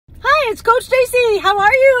it's Coach Stacy. How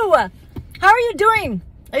are you? How are you doing?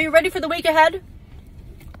 Are you ready for the week ahead?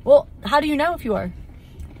 Well, how do you know if you are?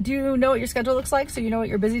 Do you know what your schedule looks like? So you know what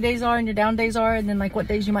your busy days are and your down days are, and then like what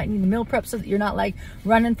days you might need to meal prep so that you're not like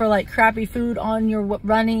running for like crappy food on your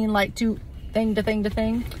running like to thing to thing to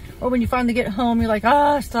thing. Or when you finally get home, you're like,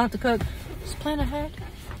 I still have to cook. Just plan ahead.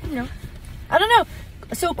 You know, I don't know.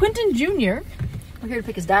 So Quentin Jr., we're here to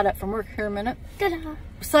pick his dad up from work here in a minute. Ta-da.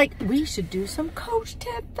 It's like, we should do some coach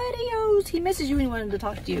tip videos. He misses you and he wanted to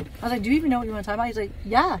talk to you. I was like, do you even know what you want to talk about? He's like,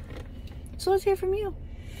 yeah. So let's hear from you.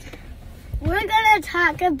 We're going to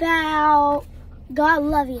talk about God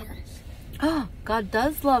loving us. Oh, God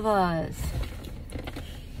does love us.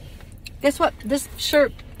 Guess what? This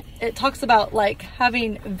shirt, it talks about like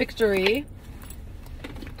having victory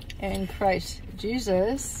in Christ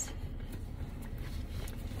Jesus.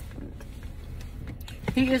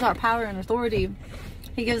 He is our power and authority.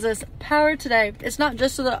 He gives us power today. It's not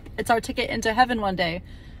just so that it's our ticket into heaven one day.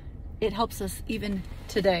 It helps us even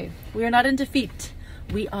today. We are not in defeat.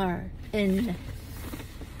 We are in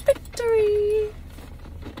victory.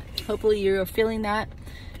 Hopefully you're feeling that.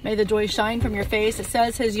 May the joy shine from your face. It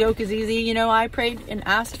says his yoke is easy. You know, I prayed and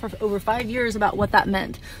asked for over 5 years about what that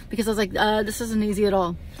meant, because I was like, this isn't easy at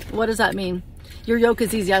all. What does that mean? Your yoke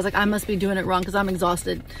is easy. I was like, I must be doing it wrong because I'm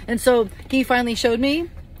exhausted. And so he finally showed me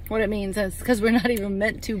what it means. And it's because we're not even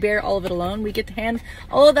meant to bear all of it alone. We get to hand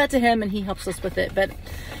all of that to him and he helps us with it. But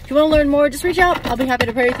if you want to learn more, just reach out. I'll be happy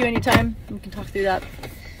to pray with you anytime. We can talk through that.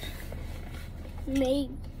 May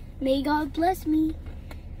God bless me.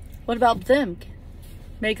 What about them?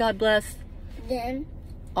 May God bless Them.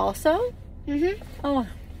 also? Mm-hmm. Oh,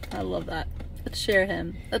 I love that. Let's share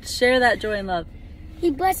him. Let's share that joy and love. He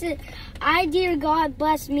blesses. I dear God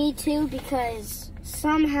bless me too, because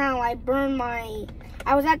somehow I burned my.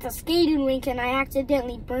 I was at the skating rink and I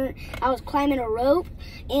accidentally burnt. I was climbing a rope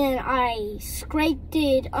and I scraped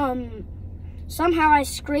it. Somehow I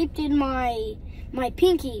scraped in my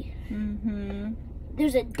pinky. Mm-hmm.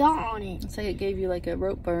 There's a dot on it. It's like it gave you like a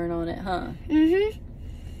rope burn on it, huh? Mm-hmm.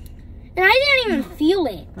 And I didn't even feel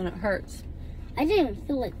it. And it hurts. I didn't even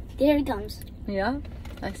feel it. There it comes. Yeah,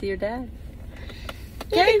 I see your dad.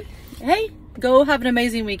 Okay, hey, go have an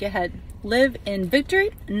amazing week ahead. Live in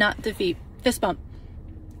victory, not defeat. Fist bump.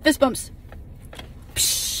 Fist bumps.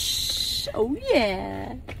 Psh, oh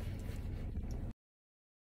yeah.